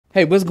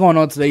Hey, what's going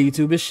on today,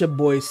 YouTube? It's your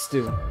boy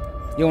Stu.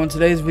 Yo, in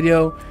today's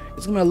video,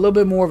 it's gonna be a little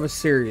bit more of a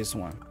serious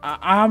one.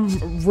 I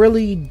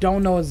really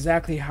don't know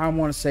exactly how I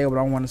want to say what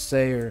I want to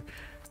say,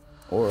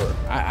 or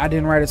I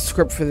didn't write a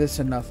script for this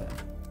or nothing.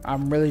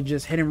 I'm really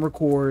just hitting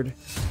record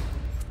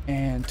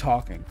and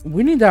talking.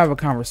 We need to have a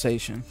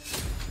conversation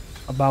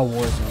about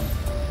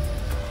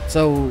Warzone.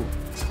 So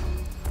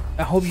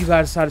I hope you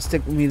guys decide to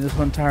stick with me this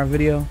whole entire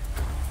video.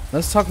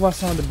 Let's talk about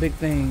some of the big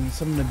things,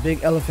 some of the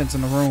big elephants in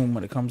the room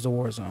when it comes to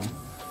Warzone.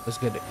 Let's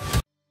get it.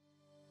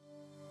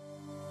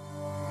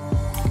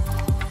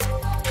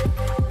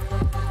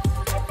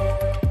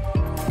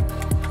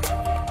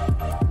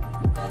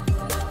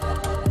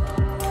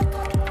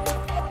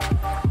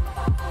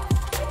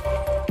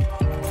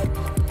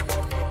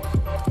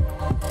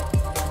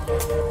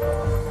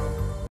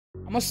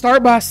 I'm gonna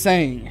start by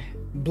saying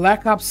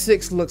Black Ops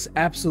 6 looks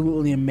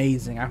absolutely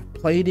amazing. I've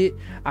played it.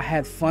 I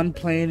had fun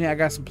playing it. I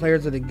got some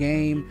players of the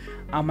game.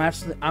 I'm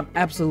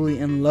absolutely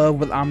in love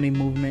with Omni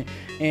movement,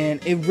 and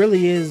it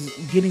really is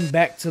getting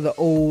back to the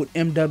old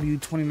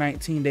MW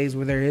 2019 days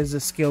where there is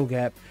a skill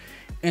gap,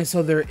 and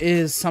so there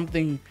is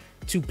something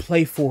to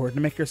play for to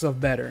make yourself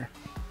better.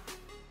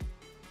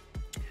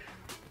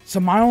 So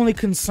my only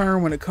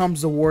concern when it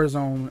comes to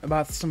Warzone,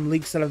 about some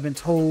leaks that have been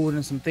told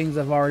and some things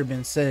that have already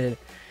been said,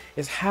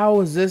 is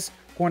how is this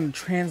going to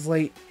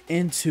translate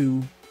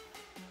into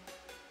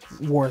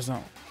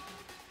Warzone?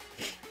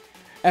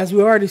 As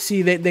we already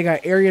see, they got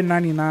Area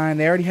 99,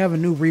 they already have a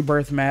new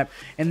Rebirth map,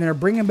 and they're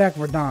bringing back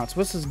Verdansk,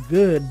 which is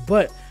good,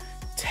 but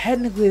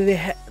technically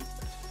they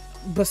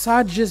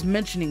besides just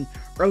mentioning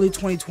early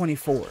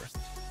 2024,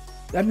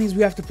 that means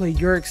we have to play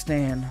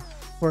Urixstan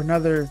for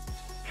another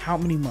how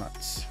many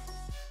months?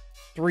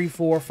 3,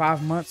 4,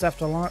 5 months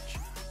after launch?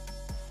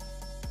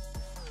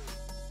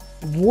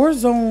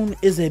 Warzone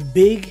is a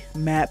big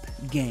map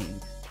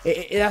game.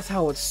 That's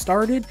how it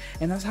started,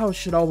 and that's how it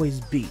should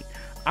always be.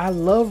 I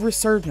love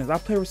Resurgence. I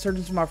play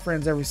Resurgence with my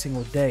friends every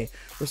single day.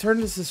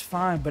 Resurgence is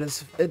fine, but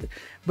it's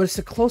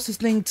the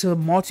closest thing to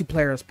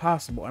multiplayer as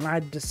possible, and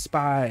I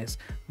despise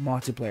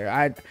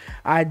multiplayer.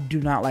 I do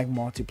not like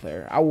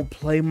multiplayer. I will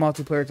play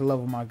multiplayer to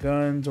level my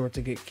guns or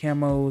to get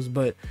camos,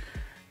 but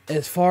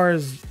as far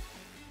as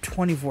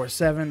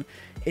 24/7,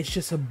 it's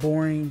just a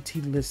boring,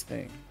 tedious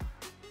thing.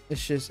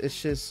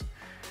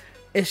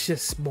 It's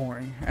just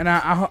boring.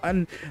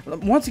 And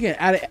once again,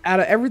 out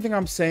of everything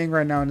I'm saying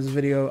right now in this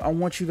video, I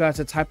want you guys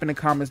to type in the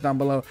comments down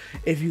below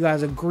if you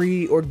guys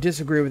agree or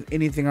disagree with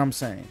anything I'm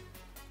saying.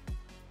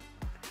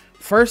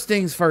 First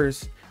things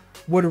first,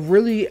 what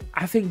really,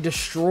 I think,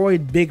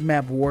 destroyed big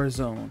map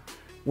Warzone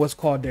was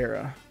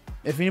Caldera.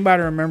 If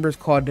anybody remembers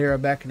Caldera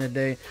back in the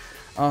day,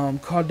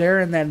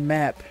 Caldera in that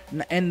map,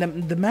 and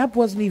the map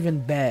wasn't even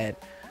bad.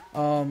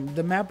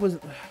 The map was,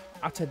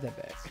 I'll take that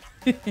back.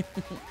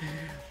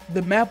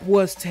 The map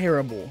was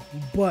terrible,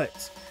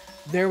 but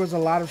there was a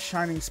lot of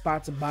shining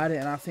spots about it,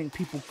 and I think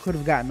people could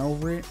have gotten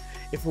over it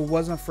if it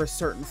wasn't for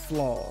certain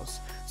flaws.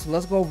 So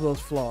let's go over those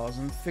flaws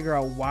and figure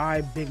out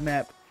why big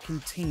map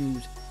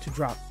continues to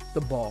drop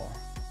the ball.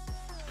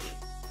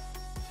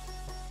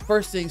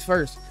 First things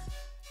first,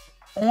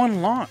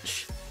 on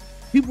launch,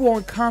 people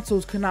on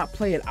consoles could not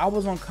play it. I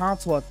was on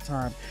console at the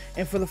time,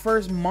 and for the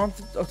first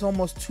month to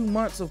almost 2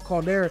 months of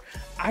Caldera,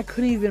 I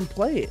couldn't even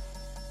play it.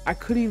 I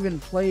couldn't even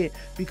play it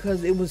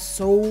because it was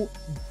so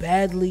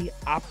badly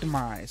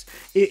optimized.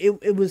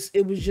 It was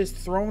just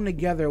thrown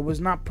together. It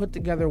was not put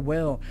together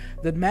well.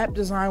 The map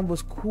design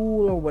was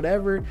cool or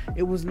whatever.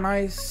 It was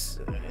nice.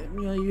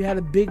 You know, you had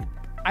a big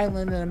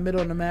island in the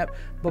middle of the map,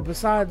 but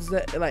besides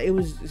that, like, it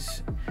was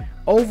just,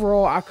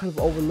 overall, I could have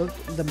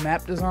overlooked the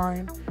map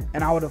design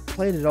and I would have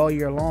played it all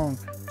year long.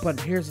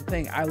 But here's the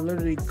thing, I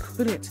literally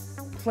couldn't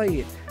play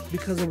it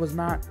because it was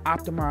not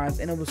optimized,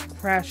 and it was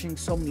crashing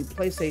so many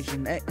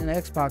PlayStation and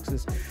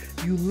Xboxes.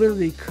 You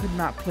literally could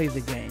not play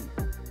the game.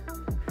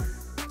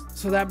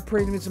 So that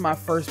brings me to my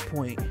first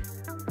point.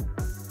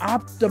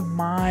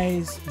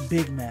 Optimize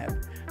big map.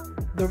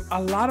 A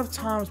lot of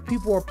times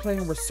people are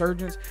playing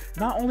Resurgence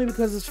not only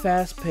because it's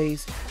fast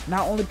paced,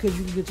 not only because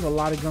you can get to a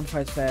lot of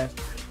gunfights fast,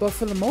 but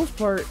for the most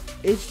part,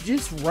 it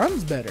just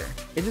runs better.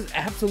 It just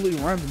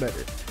absolutely runs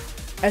better.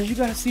 As you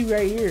guys see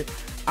right here,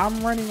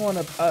 I'm running on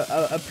a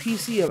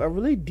PC, a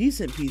really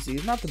decent PC.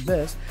 It's not the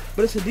best,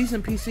 but it's a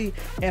decent PC,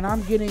 and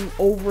I'm getting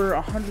over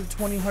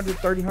 120,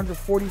 130,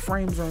 140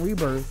 frames on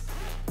Rebirth.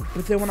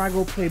 But then when I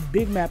go play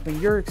big map in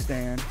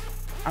Urixstan,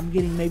 I'm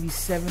getting maybe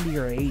 70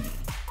 or 80.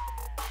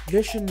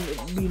 There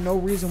shouldn't be no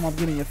reason why I'm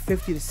getting a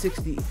 50 to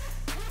 60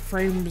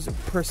 frames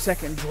per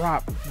second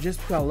drop just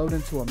because I load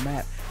into a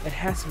map. It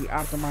has to be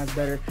optimized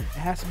better. It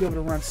has to be able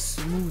to run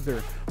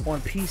smoother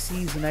on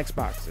PCs and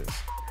Xboxes.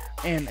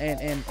 And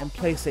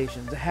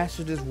PlayStations. It has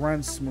to just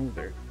run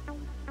smoother.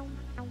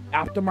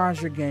 Optimize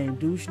your game.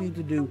 Do what you need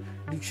to do.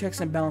 Do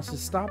checks and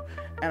balances. Stop.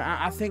 And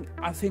I think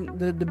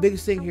the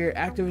biggest thing here,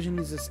 Activision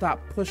needs to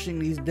stop pushing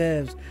these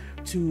devs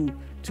to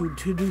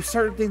do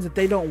certain things that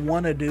they don't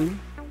want to do,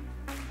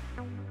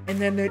 and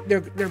then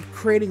they're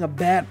creating a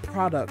bad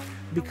product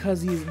because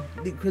these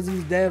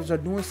devs are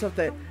doing stuff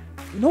that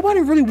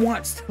nobody really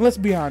wants. Let's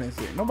be honest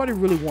here. Nobody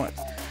really wants.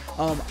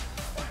 But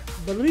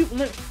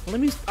let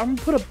me. I'm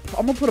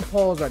gonna put a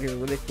pause out here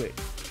really quick.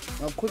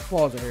 A quick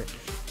pause out here.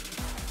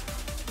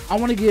 I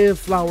want to give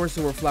flowers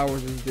to where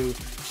flowers is due.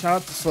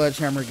 Shout out to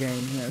Sledgehammer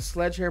Game. Yeah,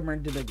 Sledgehammer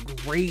did a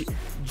great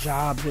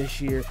job this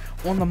year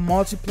on the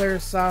multiplayer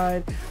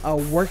side,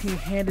 working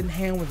hand in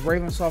hand with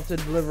Ravensoft to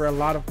deliver a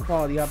lot of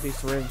quality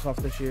updates to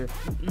Ravensoft this year.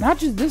 Not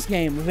just this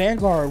game,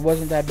 Vanguard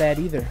wasn't that bad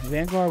either.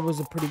 Vanguard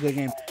was a pretty good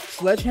game.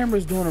 Sledgehammer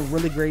is doing a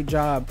really great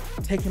job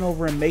taking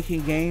over and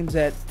making games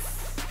that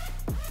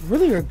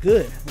really are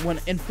good when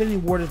Infinity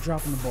Ward is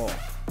dropping the ball.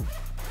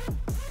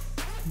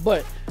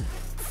 But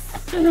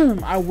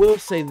I will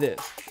say this.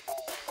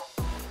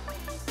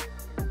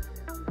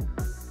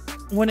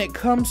 When it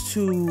comes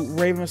to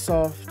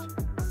Ravensoft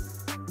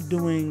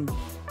doing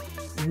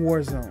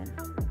Warzone,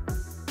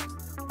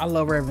 I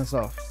love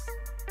Ravensoft.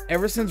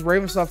 Ever since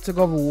Ravensoft took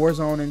over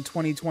Warzone in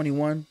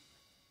 2021,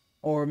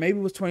 or maybe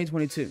it was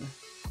 2022,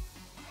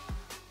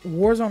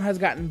 Warzone has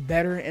gotten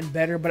better and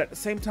better, but at the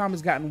same time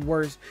it's gotten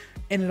worse,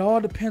 and it all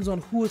depends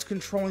on who is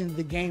controlling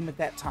the game at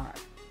that time.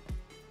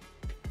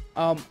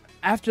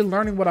 After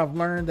learning what I've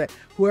learned, that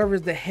whoever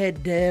is the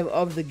head dev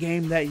of the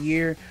game that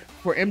year,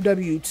 for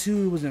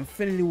MW2 it was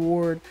Infinity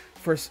Ward,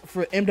 for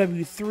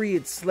MW3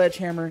 it's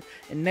Sledgehammer,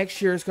 and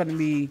next year it's going to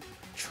be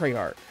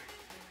Treyarch.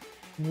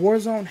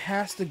 Warzone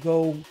has to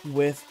go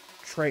with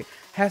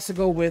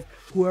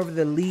whoever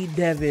the lead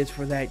dev is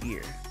for that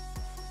year.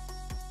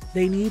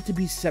 They need to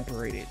be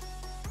separated.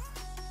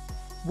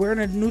 We're in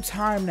a new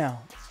time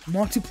now.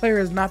 Multiplayer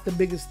is not the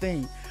biggest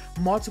thing.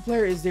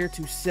 Multiplayer is there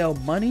to sell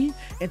money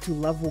and to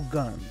level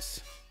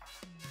guns.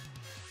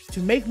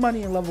 To make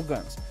money and level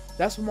guns.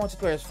 That's what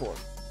multiplayer is for.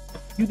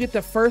 You get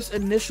the first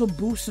initial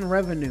boost in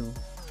revenue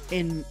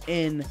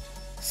in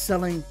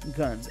selling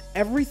guns.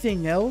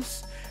 Everything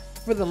else,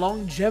 for the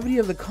longevity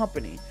of the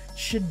company,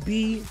 should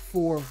be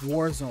for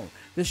Warzone.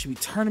 There should be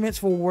tournaments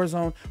for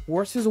Warzone.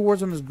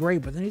 Warzone is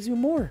great, but there needs to be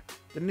more.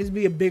 There needs to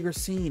be a bigger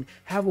scene.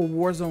 Have a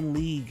Warzone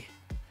league.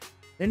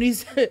 There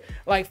needs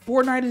like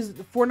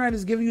Fortnite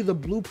is giving you the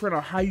blueprint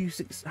on how you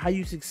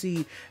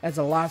succeed as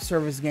a live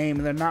service game,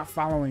 and they're not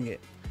following it.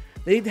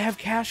 They need to have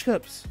cash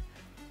cups.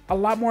 A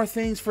lot more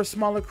things for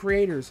smaller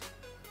creators.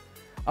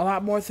 A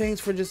lot more things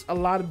for just a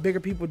lot of bigger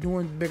people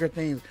doing bigger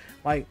things.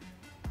 Like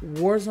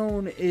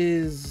Warzone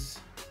is,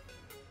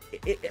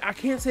 I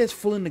can't say it's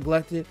fully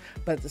neglected,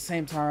 but at the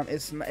same time,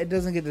 it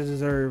doesn't get the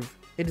deserve.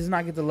 It does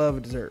not get the love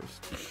it deserves.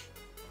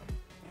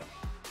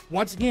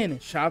 Once again,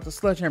 shout out to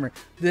Sledgehammer.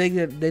 They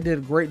did a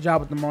great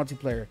job with the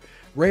multiplayer.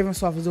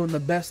 Ravensoft is doing the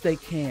best they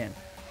can,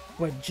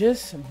 but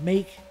just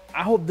make.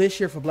 I hope this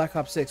year for Black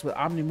Ops 6 with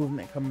Omni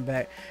Movement coming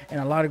back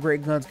and a lot of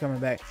great guns coming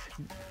back,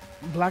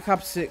 Black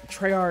Ops 6,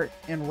 Treyarch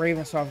and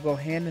Ravensoft go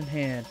hand in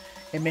hand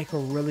and make a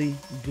really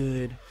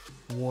good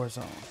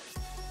Warzone.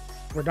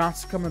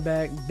 Verdansk is coming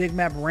back. Big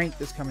Map Ranked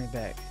is coming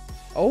back.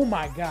 Oh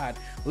my God.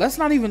 Let's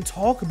not even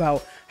talk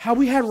about how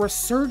we had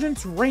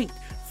Resurgence Ranked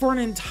for an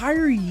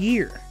entire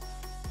year.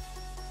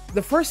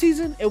 The first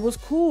season, it was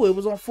cool. It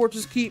was on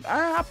Fortress Keep.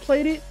 I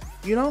played it.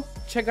 You know,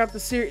 check out the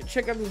series,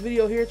 check out this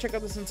video here, check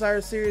out this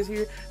entire series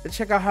here to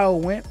check out how it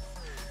went.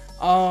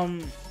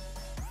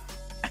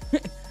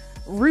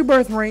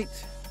 Rebirth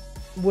Ranked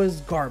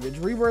was garbage.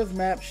 Rebirth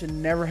map should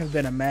never have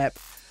been a map.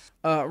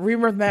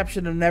 Rebirth map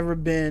should have never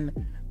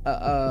been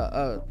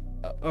a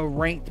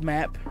ranked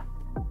map.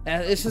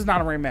 It's just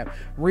not a ranked map.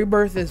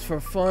 Rebirth is for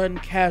fun,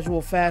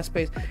 casual,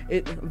 fast-paced.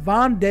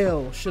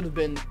 Vondale should have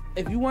been,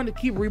 if you wanted to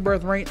keep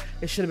Rebirth ranked,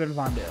 it should have been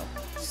Vondale.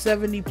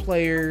 70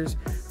 players,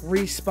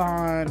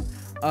 respawn.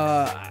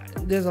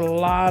 There's a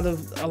lot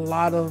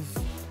of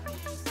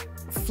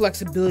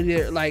flexibility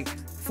there. Like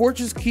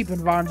Fortress Keep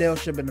and Vondale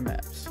should have been the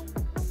maps.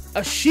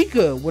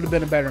 Ashika would have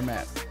been a better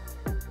map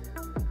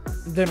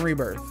than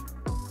Rebirth.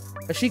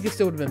 Ashika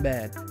still would have been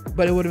bad,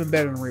 but it would have been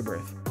better than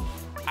Rebirth.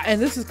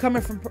 And this is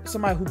coming from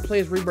somebody who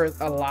plays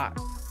Rebirth a lot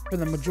for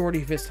the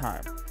majority of his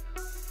time.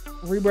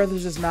 Rebirth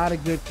is just not a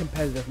good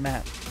competitive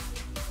map.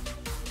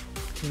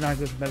 It's not a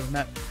good competitive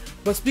map.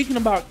 But speaking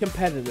about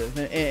competitive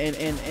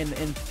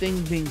and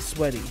things being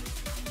sweaty,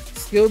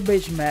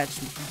 skill-based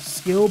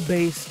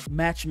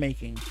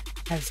matchmaking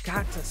has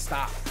got to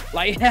stop.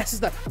 Like, it has to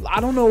stop. I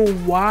don't know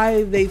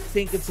why they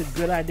think it's a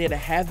good idea to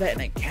have that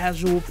in a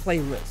casual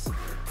playlist.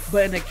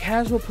 But in a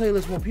casual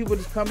playlist, when people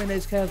just come in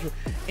as casual,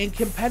 in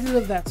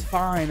competitive, that's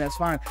fine. That's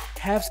fine.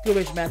 Have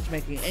skill-based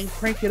matchmaking and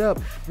crank it up.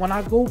 When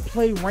I go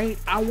play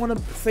ranked, I want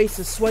to face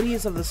the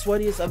sweatiest of the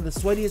sweatiest of the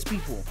sweatiest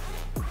people.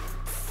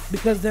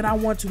 Because then I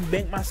want to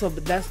make myself,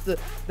 but that's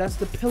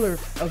the pillar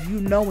of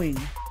you knowing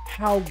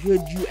how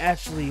good you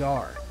actually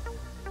are.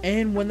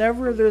 And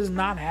whenever there's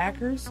not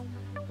hackers,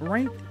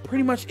 ranked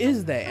pretty much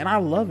is that, and I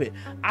love it.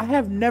 I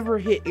have never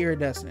hit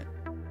Iridescent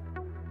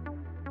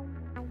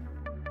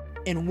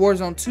in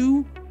Warzone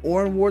 2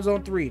 or in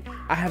Warzone 3.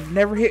 I have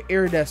never hit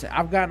Iridescent.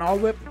 I've gotten all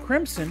the way up to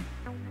Crimson,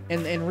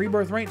 in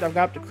Rebirth Ranked I've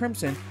got up to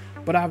Crimson,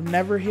 but I've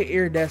never hit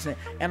Iridescent,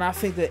 and I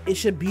think that it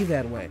should be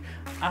that way.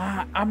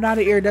 I'm not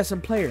an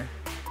Iridescent player.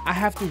 I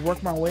have to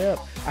work my way up.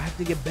 I have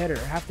to get better.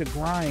 I have to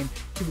grind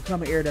to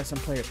become an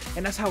iridescent player.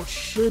 And that's how it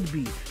should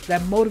be.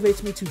 That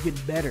motivates me to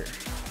get better.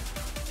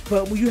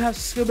 But when you have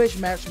skill-based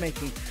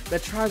matchmaking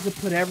that tries to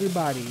put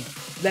everybody,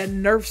 that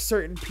nerfs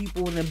certain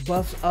people and then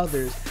buffs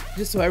others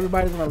just so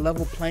everybody's on a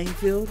level playing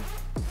field,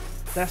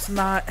 that's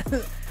not,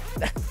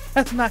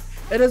 that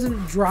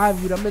doesn't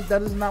drive you. That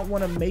does not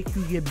want to make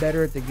you get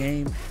better at the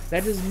game.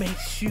 That just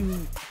makes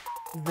you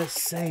the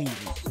same.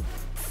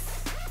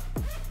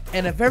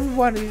 And if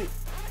everybody,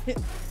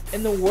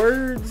 in the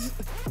words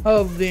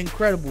of The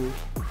Incredibles,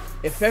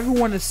 if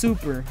everyone is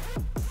super,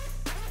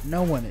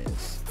 no one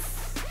is.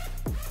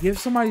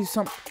 Give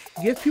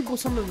people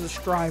something to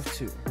strive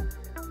to.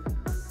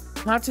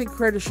 Content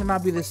creators should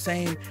not be the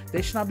same.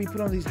 They should not be put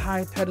on these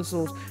high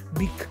pedestals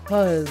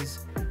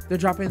because they're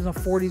dropping in the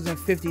 40s and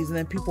 50s and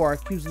then people are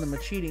accusing them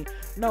of cheating.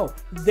 No,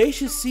 they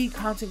should see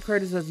content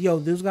creators as, yo,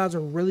 those guys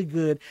are really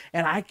good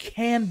and I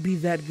can be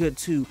that good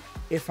too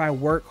if I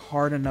work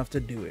hard enough to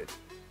do it.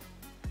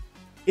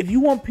 If you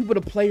want people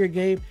to play your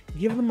game,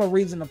 give them a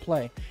reason to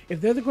play.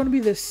 If they're going to be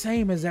the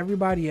same as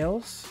everybody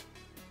else,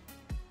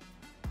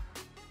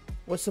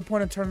 what's the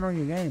point of turning on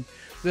your game?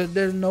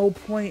 There's no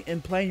point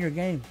in playing your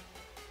game.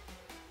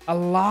 A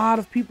lot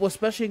of people,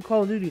 especially in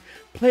Call of Duty,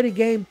 play the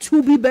game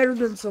to be better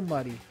than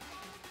somebody.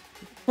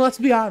 Let's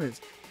be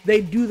honest.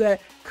 They do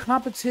that.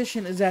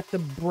 Competition is the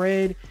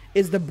bread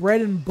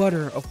and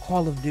butter of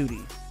Call of Duty.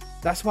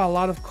 That's why a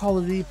lot of Call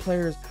of Duty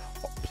players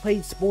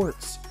play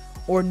sports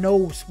or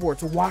know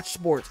sports or watch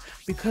sports,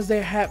 because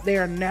they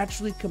are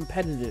naturally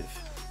competitive.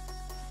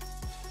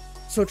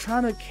 So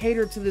trying to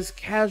cater to this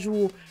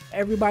casual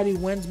everybody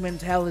wins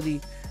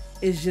mentality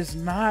is just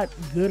not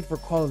good for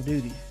Call of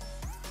Duty.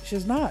 It's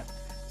just not.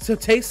 So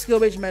take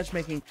skill-based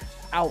matchmaking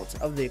out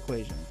of the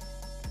equation.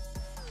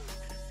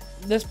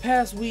 This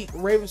past week,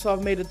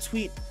 Ravensoft made a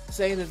tweet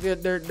saying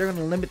that they're going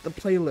to limit the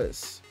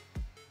playlist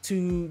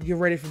to get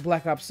ready for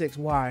Black Ops 6.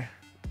 Why?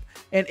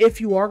 And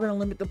if you are going to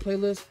limit the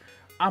playlist,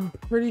 I'm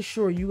pretty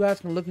sure you guys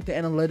can look at the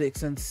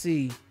analytics and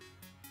see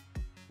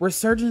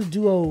Resurgence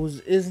Duos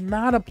is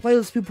not a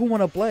playlist people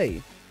want to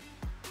play.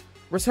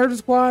 Resurgence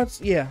Squads,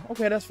 yeah,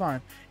 okay, that's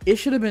fine. It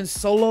should have been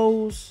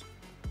solos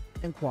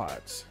and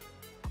quads.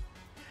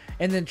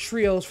 And then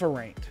trios for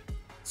ranked.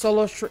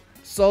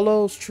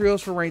 Solos,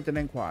 trios for ranked, and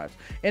then quads.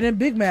 And then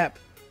big map,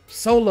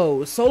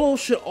 solos. Solos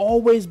should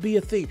always be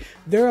a thing.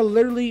 There are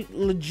literally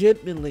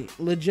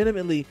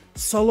legitimately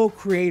solo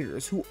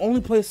creators who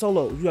only play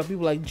solos. You have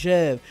people like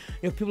Jev,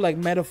 you have people like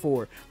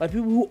Metaphor, like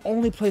people who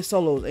only play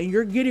solos, and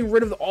you're getting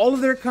rid of all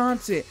of their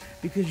content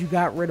because you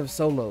got rid of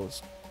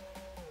solos.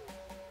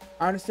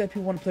 I understand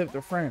people want to play with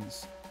their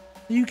friends.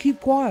 You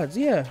keep quads,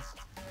 yeah.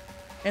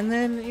 And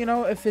then, you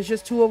know, if it's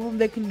just two of them,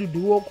 they can do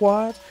duo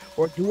quads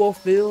or duo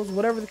fills,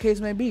 whatever the case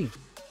may be.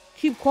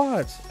 Keep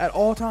quads at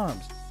all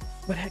times,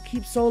 but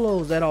keep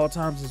solos at all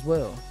times as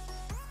well.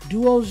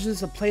 Duos is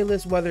just a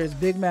playlist, whether it's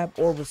big map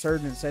or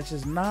Resurgence. That's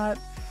just not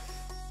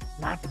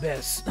the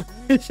best.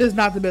 It's just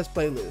not the best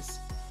playlist.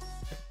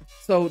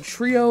 So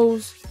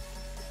trios,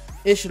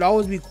 it should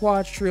always be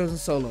quads, trios, and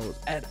solos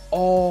at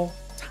all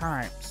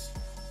times.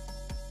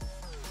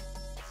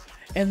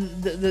 And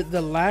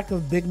the lack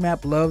of big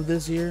map love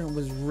this year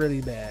was really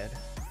bad.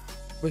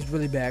 Was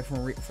really bad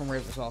from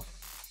Ravensoft.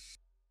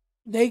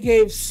 They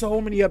gave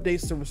so many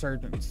updates to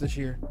Resurgence this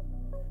year.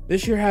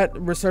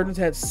 Resurgence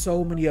had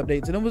so many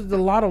updates, and it was a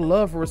lot of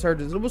love for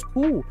Resurgence. It was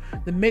cool.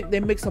 They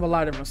mixed up a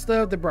lot of different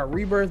stuff. They brought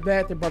Rebirth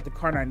back. They brought the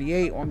Car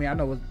 98. I mean, I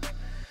know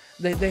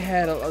they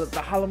had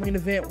the Halloween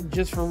event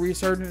just for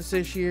Resurgence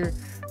this year,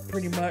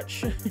 pretty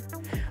much.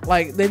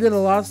 Like, they did a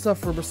lot of stuff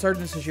for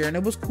Resurgence this year, and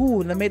it was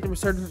cool, and they made the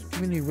Resurgence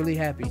community really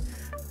happy.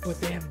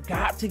 But they have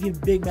got to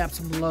give Big Map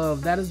some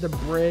love. That is the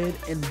bread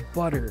and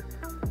butter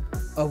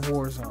of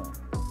Warzone.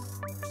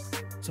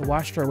 So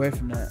why stray away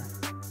from that?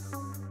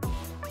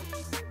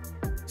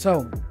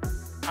 So,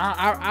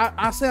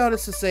 I say all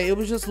this to say, it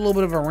was just a little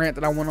bit of a rant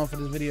that I went on for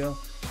this video.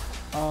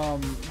 I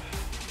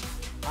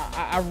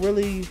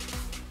really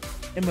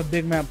am a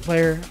Big Map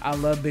player. I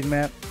love Big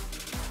Map.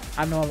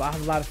 I know I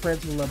have a lot of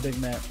friends who love Big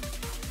Map.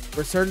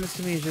 Resurgence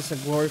to me is just a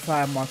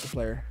glorified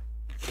multiplayer.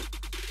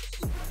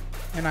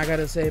 And I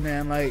gotta say,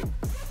 man, like,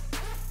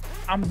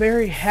 I'm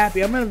very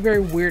happy. I'm in a very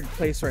weird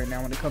place right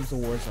now when it comes to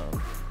Warzone.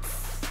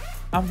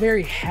 I'm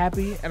very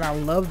happy, and I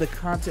love the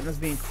content that's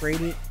being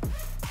created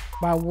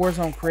by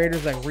Warzone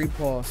creators like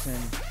Repulse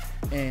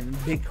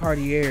and Big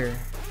Cartier,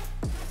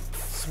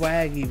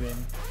 Swag even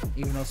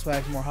though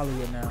Swag's more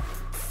Hollywood now.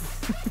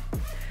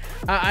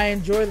 I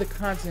enjoy the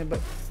content, but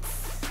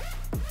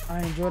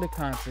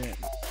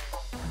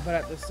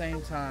at the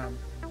same time,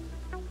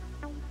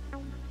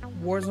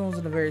 Warzone's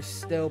in a very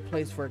stale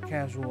place for a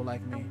casual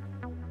like me.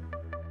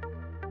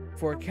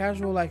 For a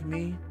casual like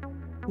me,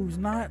 who's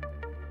not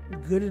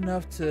good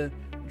enough to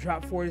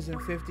drop 40s and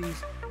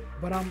 50s,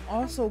 but I'm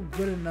also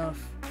good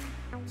enough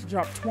to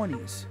drop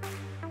 20s.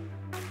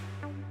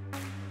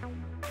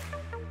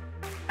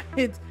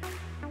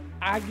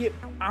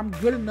 I'm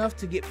good enough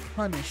to get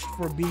punished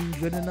for being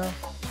good enough,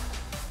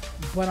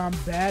 but I'm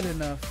bad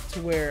enough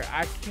to where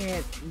I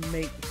can't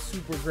make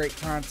super great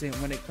content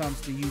when it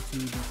comes to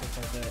YouTube and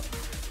stuff like that.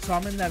 So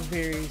I'm in that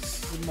very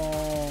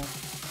small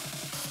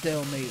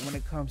stalemate when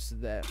it comes to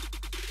that.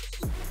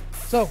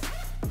 So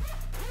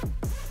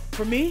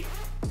for me,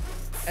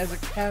 as a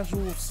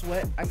casual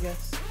sweat, I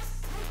guess,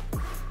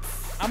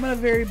 I'm in a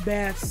very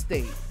bad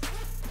state.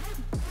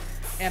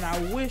 And I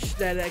wish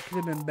that it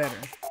could have been better.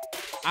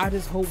 I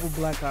just hope with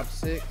Black Ops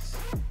 6,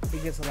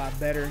 it gets a lot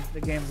better.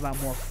 The game's a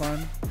lot more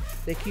fun.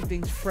 They keep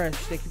things fresh.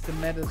 They keep the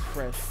metas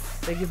fresh.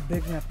 They give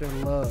Big Map their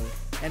love.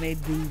 And they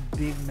do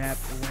Big Map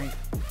rank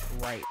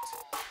right.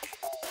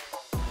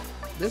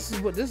 This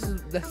is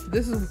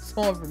what's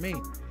on for me.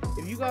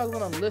 If you guys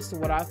want a list of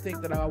what I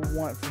think that I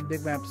want from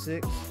Big Map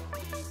 6,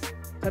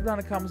 type down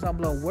in the comments down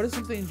below. What are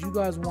some things you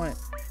guys want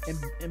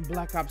in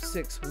Black Ops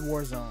 6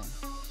 Warzone?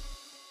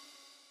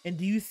 And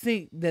do you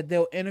think that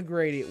they'll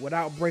integrate it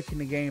without breaking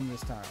the game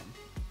this time?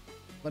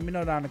 Let me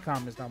know down in the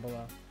comments down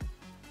below.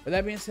 With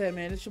that being said,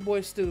 man, it's your boy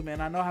Stu, man.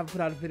 I know I haven't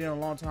put out a video in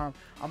a long time.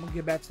 I'm going to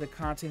get back to the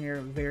content here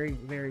very,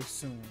 very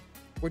soon.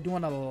 We're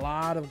doing a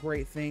lot of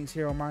great things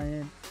here on my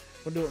end.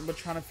 We're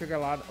trying to figure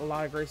out a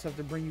lot of great stuff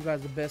to bring you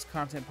guys the best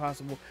content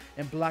possible.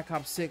 And Black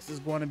Ops 6 is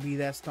going to be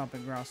that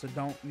stomping ground. So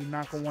you're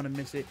not going to want to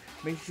miss it.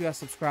 Make sure you guys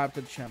subscribe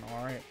to the channel,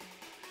 alright?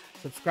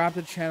 Subscribe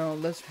to the channel.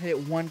 Let's hit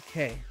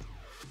 1K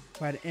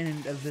by the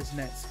end of this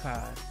next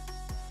COD.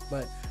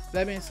 But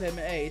that being said,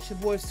 man, hey, it's your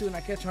boy Stu, and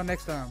I'll catch y'all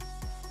next time.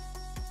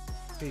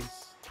 Peace.